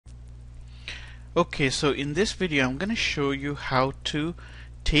Okay, so in this video I'm going to show you how to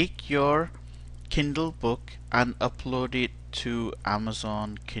take your Kindle book and upload it to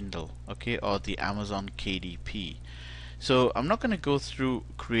Amazon Kindle, okay, or the Amazon KDP. So I'm not going to go through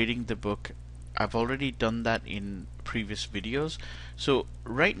creating the book. I've already done that in previous videos. So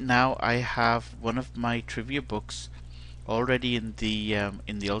right now I have one of my trivia books already in the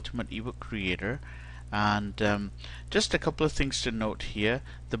Ultimate eBook Creator, and just a couple of things to note here: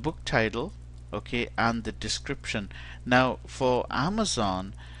 the book title, okay, and the description. Now for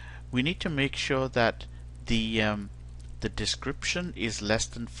Amazon, we need to make sure that the description is less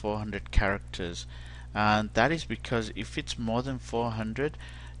than 400 characters, and that is because if it's more than 400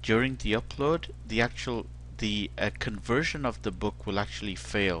 during the upload, the conversion of the book will actually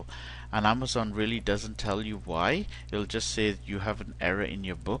fail, and Amazon really doesn't tell you why. It'll just say you have an error in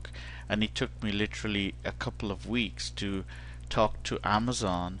your book, and it took me literally a couple of weeks to talk to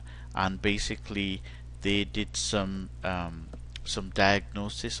Amazon, and basically they did some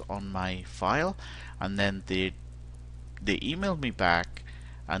diagnosis on my file, and then they emailed me back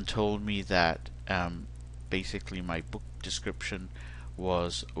and told me that basically my book description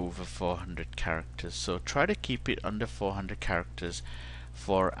was over 400 characters. So try to keep it under 400 characters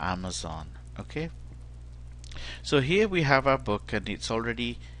for Amazon. Okay, so here we have our book, and it's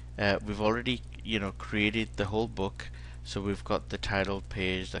already we've already created the whole book. So we've got the title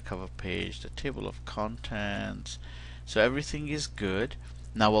page, the cover page, the table of contents. So everything is good.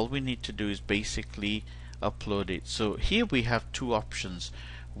 Now all we need to do is basically upload it. So here we have two options.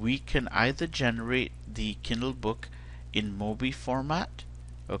 We can either generate the Kindle book in MOBI format,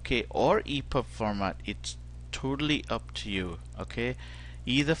 okay, or EPUB format. It's totally up to you, okay.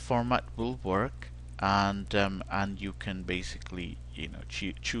 Either format will work, and you can basically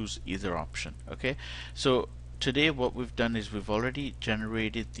choose either option, okay. So today what we've done is we've already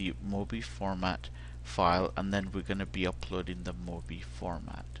generated the MOBI format file, and then we're going to be uploading the MOBI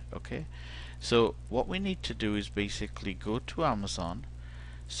format, okay. So what we need to do is basically go to Amazon.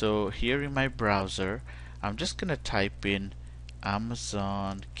 So here in my browser I'm just going to type in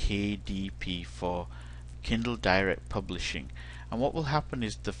Amazon KDP for Kindle Direct Publishing, and what will happen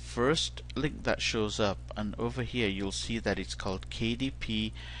is the first link that shows up, and over here you'll see that it's called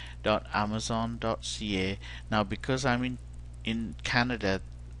kdp.amazon.ca. Now because I'm in Canada,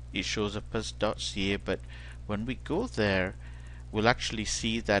 it shows up as .ca, but when we go there we'll actually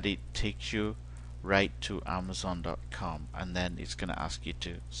see that it takes you right to amazon.com, and then it's going to ask you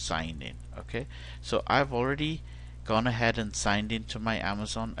to sign in, okay. So I've already gone ahead and signed into my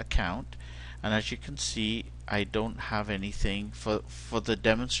Amazon account, and as you can see I don't have anything for the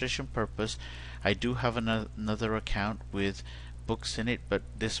demonstration purpose. I do have another account with books in it, but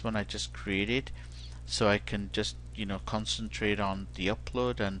this one I just created so I can just concentrate on the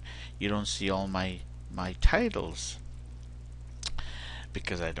upload, and you don't see all my titles,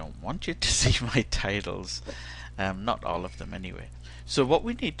 because I don't want you to see my titles, not all of them anyway. So what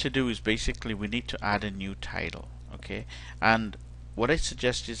we need to do is basically we need to add a new title, okay. And what I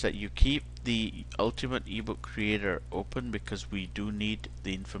suggest is that you keep the Ultimate eBook Creator open, because we do need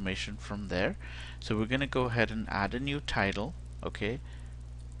the information from there. So we're going to go ahead and add a new title, okay,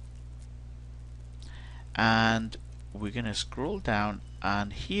 and we're going to scroll down,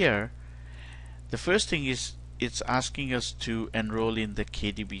 and here the first thing is it's asking us to enroll in the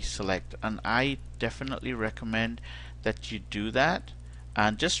KDP Select, and I definitely recommend that you do that,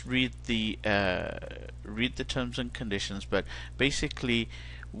 and just read the terms and conditions. But basically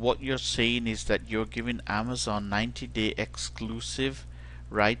what you're saying is that you're giving Amazon 90-day exclusive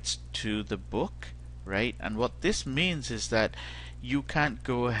rights to the book, right? And what this means is that you can't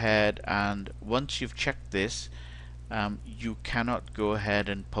go ahead, and once you've checked this, you cannot go ahead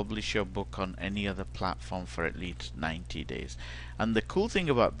and publish your book on any other platform for at least 90 days. And the cool thing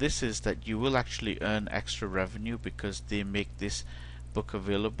about this is that you will actually earn extra revenue, because they make this book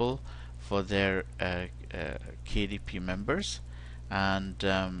available for their KDP members, and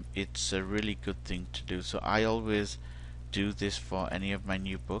it's a really good thing to do. So I always do this for any of my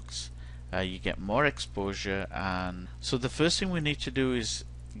new books. You get more exposure. And so the first thing we need to do is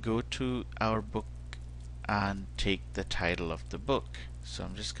go to our book and take the title of the book. So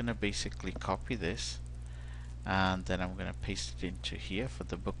I'm just going to basically copy this, and then I'm going to paste it into here for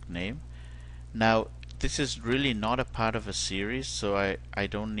the book name. Now this is really not a part of a series, so I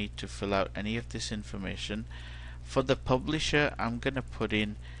don't need to fill out any of this information. For the publisher, I'm going to put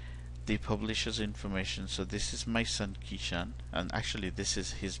in the publisher's information. So this is my son Kishan, and actually this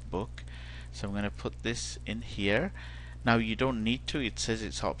is his book, so I'm going to put this in here. Now you don't need to, it says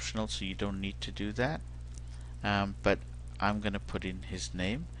it's optional, so you don't need to do that. But I'm going to put in his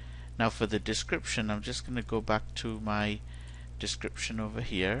name. Now for the description, I'm just going to go back to my description over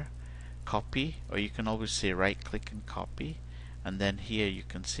here, copy, or you can always say right click and copy, and then here you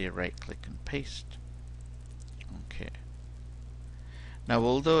can say right click and paste. Okay. Now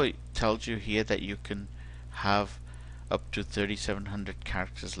although it tells you here that you can have up to 3700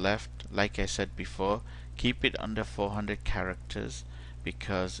 characters left, like I said before, keep it under 400 characters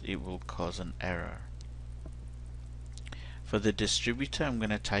because it will cause an error. For the distributor, I'm going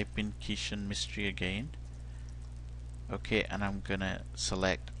to type in Kishan Mystery again. Okay, and I'm going to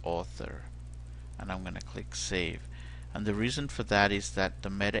select author and I'm going to click save. And the reason for that is that the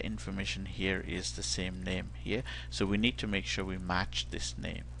meta information here is the same name here, so we need to make sure we match this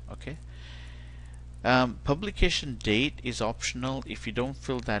name. Okay. Publication date is optional. If you don't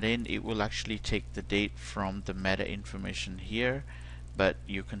fill that in, it will actually take the date from the meta information here, but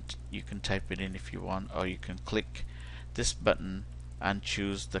you can type it in if you want, or you can click this button and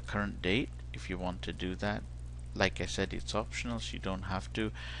choose the current date if you want to do that. Like I said, it's optional, so you don't have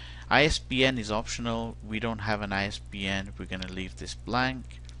to. ISBN is optional. We don't have an ISBN. We're going to leave this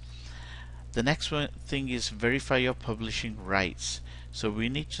blank. The next thing is verify your publishing rights. So we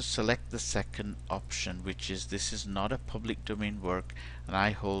need to select the second option, which is this is not a public domain work and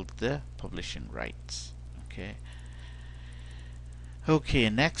I hold the publishing rights. Okay. Okay,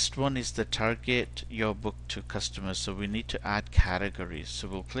 next one is the target your book to customers. So we need to add categories. So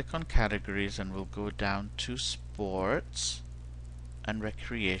we'll click on categories and we'll go down to sports and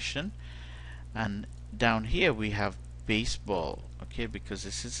recreation, and down here we have baseball. Okay, because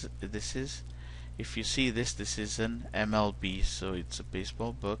this is if you see this is an MLB, so it's a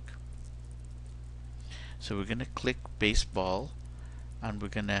baseball book. So we're going to click baseball and we're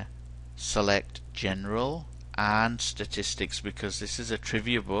going to select general and statistics because this is a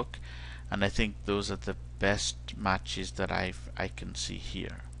trivia book, and I think those are the best matches that I can see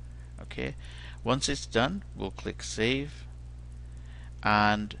here. Okay, once it's done, we'll click save.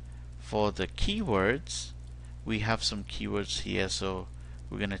 And for the keywords, we have some keywords here, so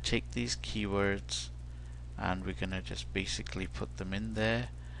we're going to take these keywords and we're going to just basically put them in there,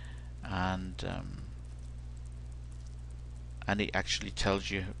 and it actually tells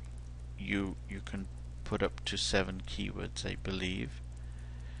you you can put up to 7 keywords, I believe.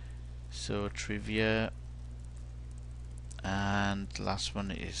 So trivia, and last one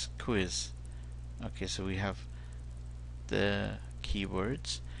is quiz. Okay, so we have the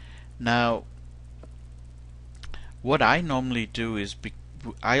keywords. Now what I normally do is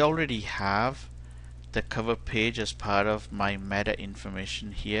I already have the cover page as part of my meta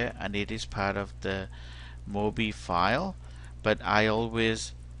information here, and it is part of the Mobi file, but I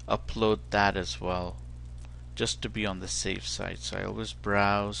always upload that as well just to be on the safe side. So I always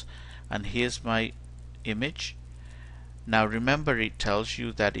browse, and here's my image. Now remember, it tells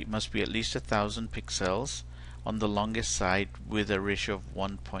you that it must be at least 1000 pixels on the longest side with a ratio of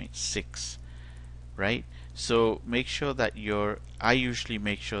 1.6, right? So make sure that I usually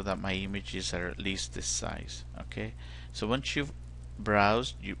make sure that my images are at least this size. Okay, so once you've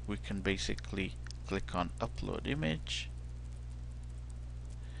browsed, we can basically click on upload image,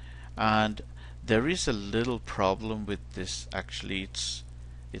 and there is a little problem with this. Actually,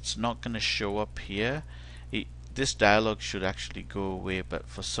 it's not going to show up here. This dialog should actually go away, but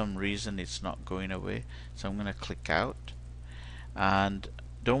for some reason it's not going away. So I'm going to click out, and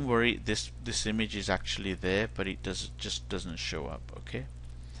don't worry, this image is actually there, but it just doesn't show up. Okay,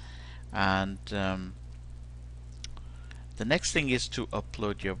 and the next thing is to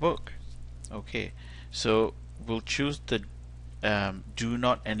upload your book. Okay, so we'll choose the do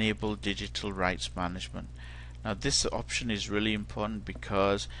not enable digital rights management. Now this option is really important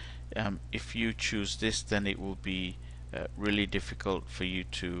because if you choose this, then it will be really difficult for you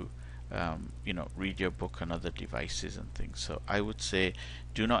to read your book on other devices and things. So I would say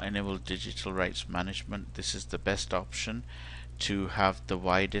do not enable digital rights management. This is the best option to have the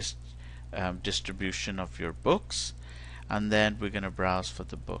widest distribution of your books. And then we're going to browse for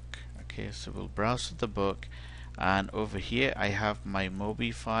the book. Okay, so we'll browse for the book, and over here I have my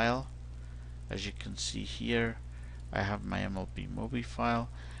Mobi file. As you can see here, I have my MLB Mobi file,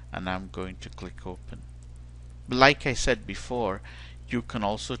 and I'm going to click open. But like I said before, you can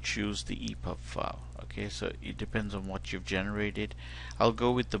also choose the EPUB file. Okay, so it depends on what you've generated. I'll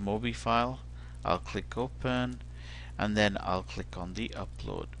go with the Mobi file. I'll click open, and then I'll click on the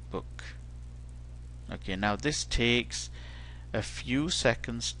upload book. Okay, now this takes a few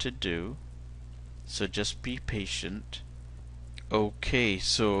seconds to do, so just be patient. Okay,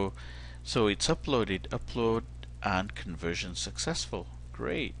 so it's uploaded, upload and conversion successful.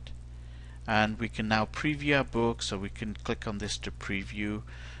 Great. And we can now preview our book, so we can click on this to preview.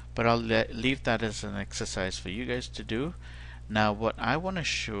 but I'll leave that as an exercise for you guys to do. Now what I want to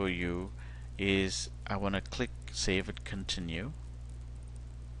show you is I want to click save and continue.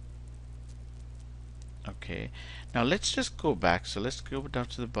 Okay, now let's just go back. So let's go down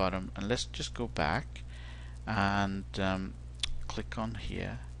to the bottom and let's just go back and click on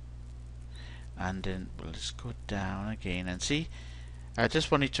here, and then we'll just go down again and see. I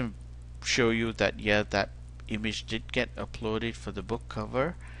just wanted to show you that yeah, that image did get uploaded for the book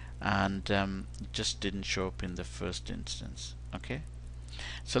cover, and it just didn't show up in the first instance. Okay,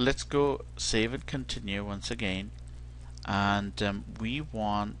 so let's go save and continue once again, and we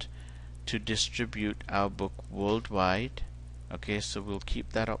want to distribute our book worldwide. Okay, so we'll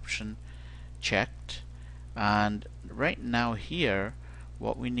keep that option checked, and right now here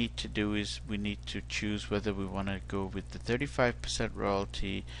what we need to do is we need to choose whether we want to go with the 35%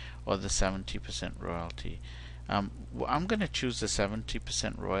 royalty or the 70% royalty. I'm going to choose the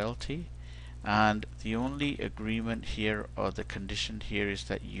 70% royalty, and the only agreement here or the condition here is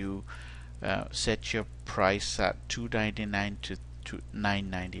that you set your price at $2.99 to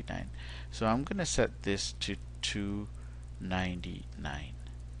 $9.99. So I'm going to set this to $2.99.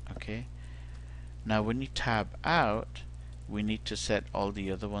 Okay, now when you tab out, we need to set all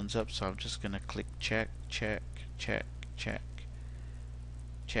the other ones up, so I'm just going to click check, check, check, check,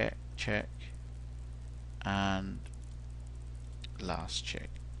 check, check, and last check.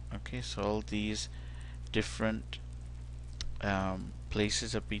 Okay, so all these different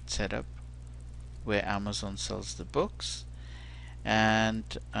places have been set up where Amazon sells the books,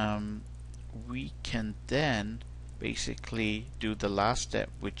 and we can then basically do the last step,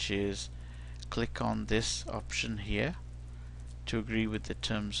 which is click on this option here to agree with the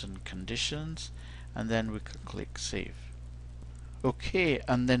terms and conditions, and then we can click save. Okay,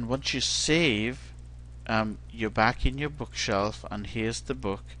 and then once you save, you're back in your bookshelf, and here's the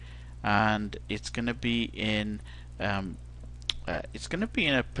book, and it's going to be in a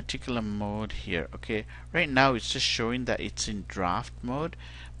particular mode here. Okay, right now it's just showing that it's in draft mode,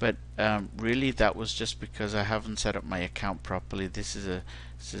 but really that was just because I haven't set up my account properly. This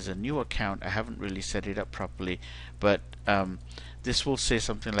is a new account. I haven't really set it up properly, but this will say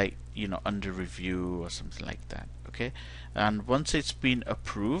something like, you know, under review or something like that. Okay, and once it's been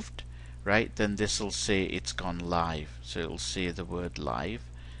approved, right, then this will say it's gone live. So it'll say the word live,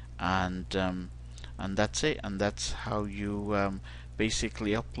 and that's it, and that's how you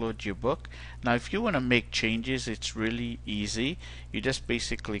basically upload your book. Now if you want to make changes, it's really easy. You just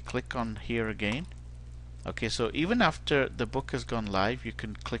basically click on here again. Okay, so even after the book has gone live, you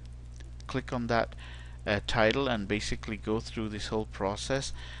can click on that title and basically go through this whole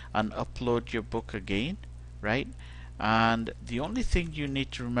process and upload your book again, right? And the only thing you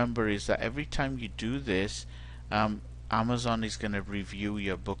need to remember is that every time you do this, Amazon is going to review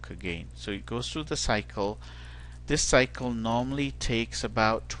your book again. So it goes through the cycle. This cycle normally takes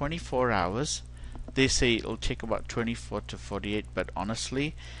about 24 hours. They say it'll take about 24 to 48, but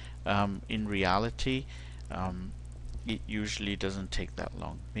honestly, in reality, it usually doesn't take that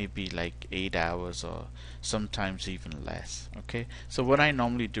long. Maybe like 8 hours or sometimes even less. Okay, so what I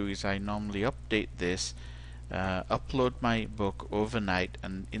normally do is I normally update this, upload my book overnight,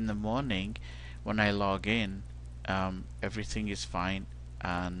 and in the morning when I log in, everything is fine,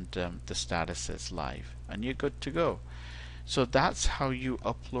 and the status says live, and you're good to go. So that's how you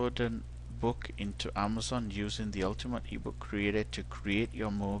upload a book into Amazon using the Ultimate eBook Creator to create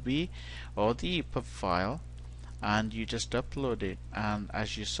your MOBI or the EPUB file, and you just upload it. And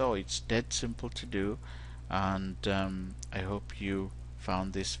as you saw, it's dead simple to do, and I hope you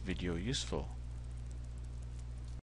found this video useful.